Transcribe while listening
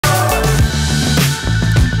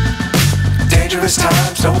dangerous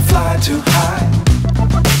times, don't fly too high.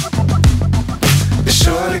 Be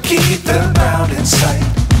sure to keep the ground in sight.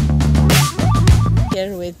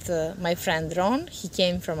 Here with my friend Ron. He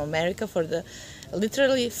came from America for the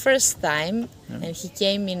literally first time, and he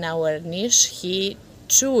came in our niche. He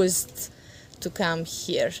chose to come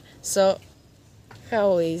here. So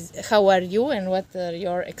how are you, and what are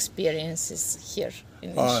your experiences here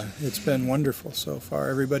in Niš? It's been wonderful so far.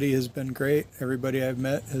 Everybody has been great. Everybody I've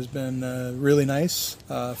met has been really nice,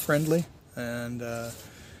 friendly, and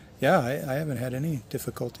yeah, I haven't had any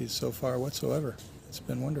difficulties so far whatsoever. It's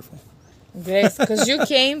been wonderful. Great, because you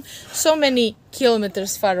came so many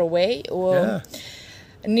kilometers far away. Yeah.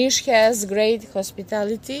 Niš has great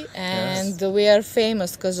hospitality, and Yes. we are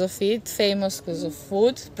famous because of it, famous because of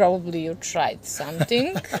food. Probably you tried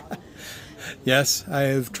something. Yes, I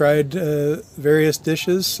have tried various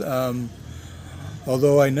dishes,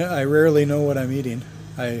 although I rarely know what I'm eating.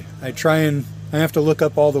 I try and I have to look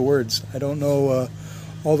up all the words. I don't know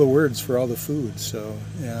all the words for all the food, so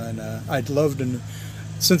yeah, and I'd love to.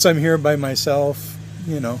 Since I'm here by myself,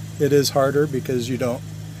 you know, it is harder because you don't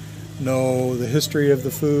know the history of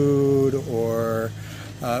the food or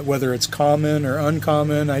whether it's common or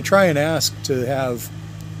uncommon. I try and ask to have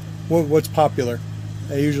what's popular.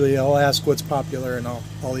 I'll ask what's popular, and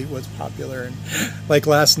I'll eat what's popular. And like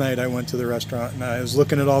last night, I went to the restaurant and I was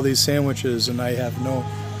looking at all these sandwiches, and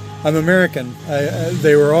I'm American.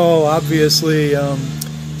 They were all obviously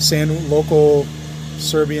local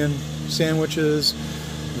Serbian sandwiches.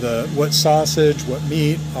 What sausage, what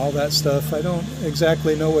meat, all that stuff. I don't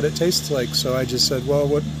exactly know what it tastes like, so I just said, well,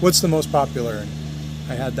 what's the most popular? And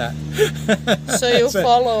I had that. So you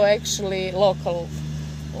follow actually local,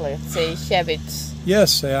 let's say, habits.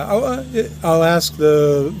 Yes, yeah. I'll ask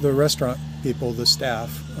the restaurant people, the staff,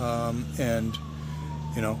 and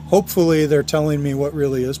you know, hopefully they're telling me what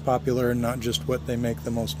really is popular and not just what they make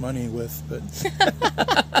the most money with. But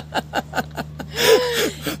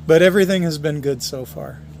but everything has been good so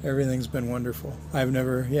far. Everything's been wonderful. I've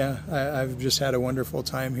just had a wonderful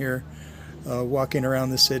time here, walking around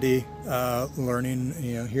the city, learning,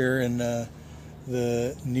 you know, here in the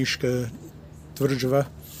Niška Tvrđava.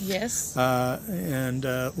 Yes. And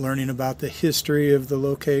learning about the history of the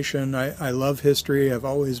location. I love history. I've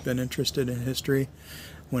always been interested in history.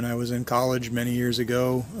 When I was in college many years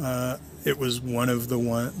ago, it was one of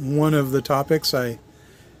the topics I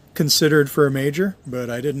considered for a major, but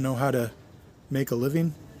I didn't know how to make a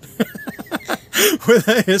living with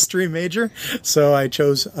a history major, so I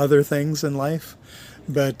chose other things in life.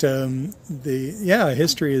 But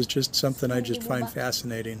history is just something I just find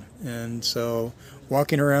fascinating, and so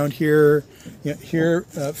walking around here, you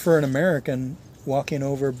know, for an American, walking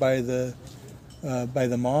over by the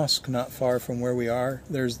mosque not far from where we are,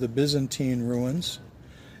 there's the Byzantine ruins,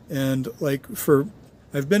 and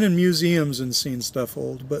I've been in museums and seen stuff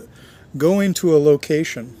old, but going to a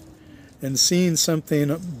location and seeing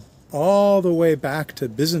something all the way back to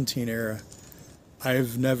Byzantine era,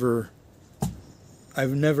 I've never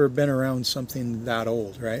been around something that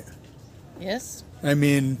old, right? Yes. I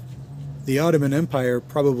mean, the Ottoman Empire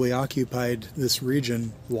probably occupied this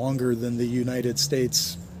region longer than the United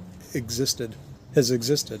States has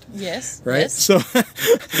existed. Yes. Right? Yes.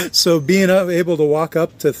 So being able to walk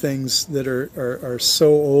up to things that are so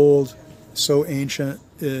old, so ancient,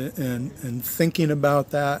 and thinking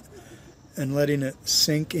about that and letting it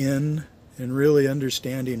sink in and really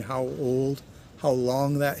understanding how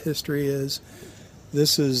long that history is.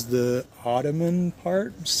 This is the Ottoman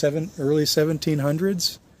part, early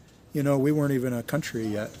 1700s. You know, we weren't even a country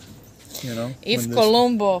yet. You know, if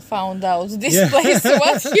Colombo found out this place,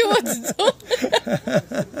 what he would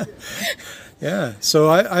do? Yeah, so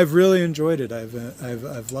I've really enjoyed it.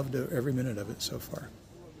 I've loved every minute of it so far.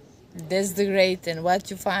 That's the great. And what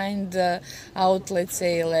you find out, let's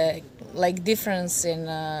say, like difference in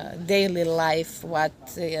daily life. What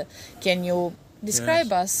can you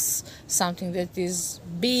describe us something that is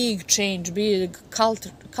big change, big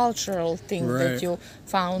cultural thing that you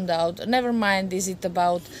found out? Never mind, is it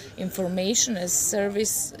about information as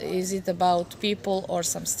service? Is it about people or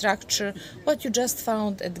some structure? What you just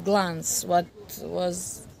found at glance? What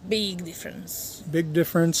was big difference? Big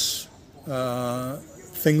difference.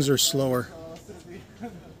 Things are slower.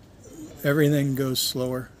 Everything goes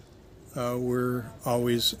slower. We're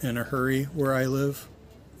always in a hurry where I live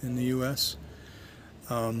in the U.S.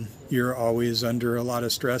 You're always under a lot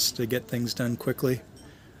of stress to get things done quickly.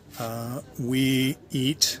 We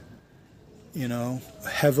eat, you know,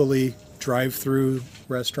 heavily drive-through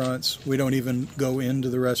restaurants. We don't even go into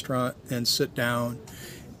the restaurant and sit down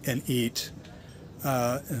and eat.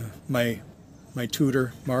 my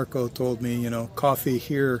tutor, Marco, told me, coffee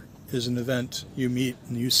here is an event. You meet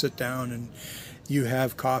and you sit down and you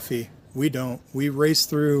have coffee. We don't. We race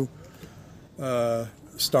through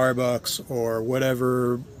Starbucks or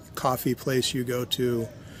whatever coffee place you go to.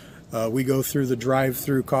 We go through the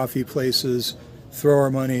drive-through coffee places, throw our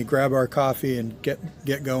money, grab our coffee, and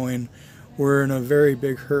get going. We're in a very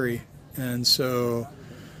big hurry, and so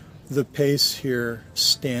the pace here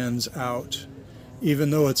stands out.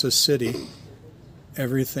 Even though it's a city,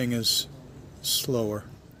 everything is slower.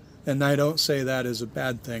 And I don't say that as a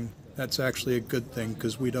bad thing. That's actually a good thing,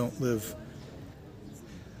 because we don't live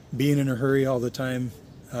being in a hurry all the time,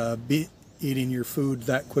 eating your food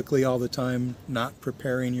that quickly all the time, not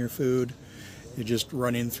preparing your food. You're just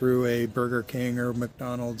running through a Burger King or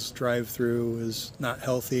McDonald's drive-through is not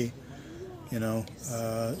healthy,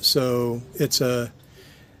 So it's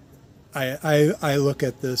I look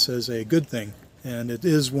at this as a good thing, and it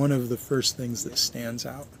is one of the first things that stands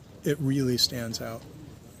out. It really stands out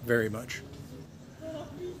very much.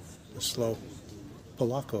 Slow.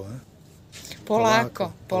 Polacco, huh?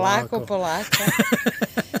 Polacco.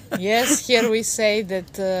 Yes, here we say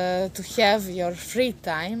that to have your free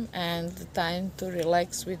time and time to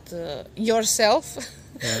relax with yourself,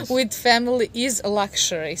 yes, with family is a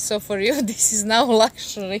luxury. So for you, this is now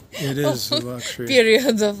luxury. It is a luxury.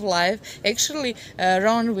 Period of life. Actually,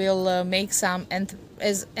 Ron will make some,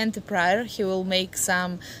 as entrepreneur, he will make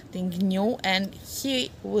something new, and he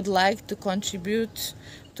would like to contribute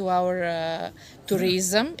to our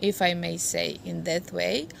tourism, if I may say in that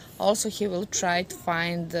way. Also, he will try to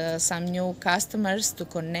find some new customers to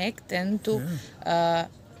connect and to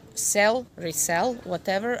sell, resell,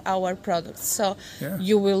 whatever our products. So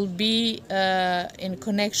you will be in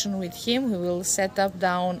connection with him. We will set up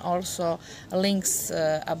down also links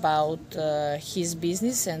about his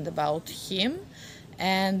business and about him.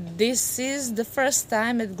 And this is the first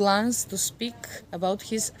time at glance to speak about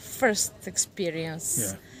his first experience.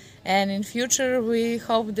 Yeah. And in future we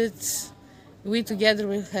hope that we together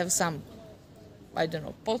will have some, I don't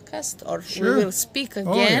know, podcast, or Sure. we will speak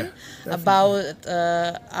again definitely. about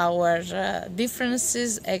our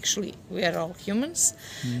differences. Actually, we are all humans.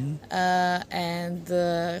 Mm-hmm. And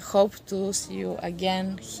hope to see you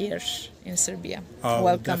again here in Serbia. We'll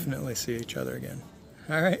Welcome. definitely see each other again.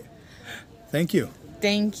 All right. Thank you.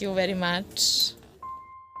 Thank you very much.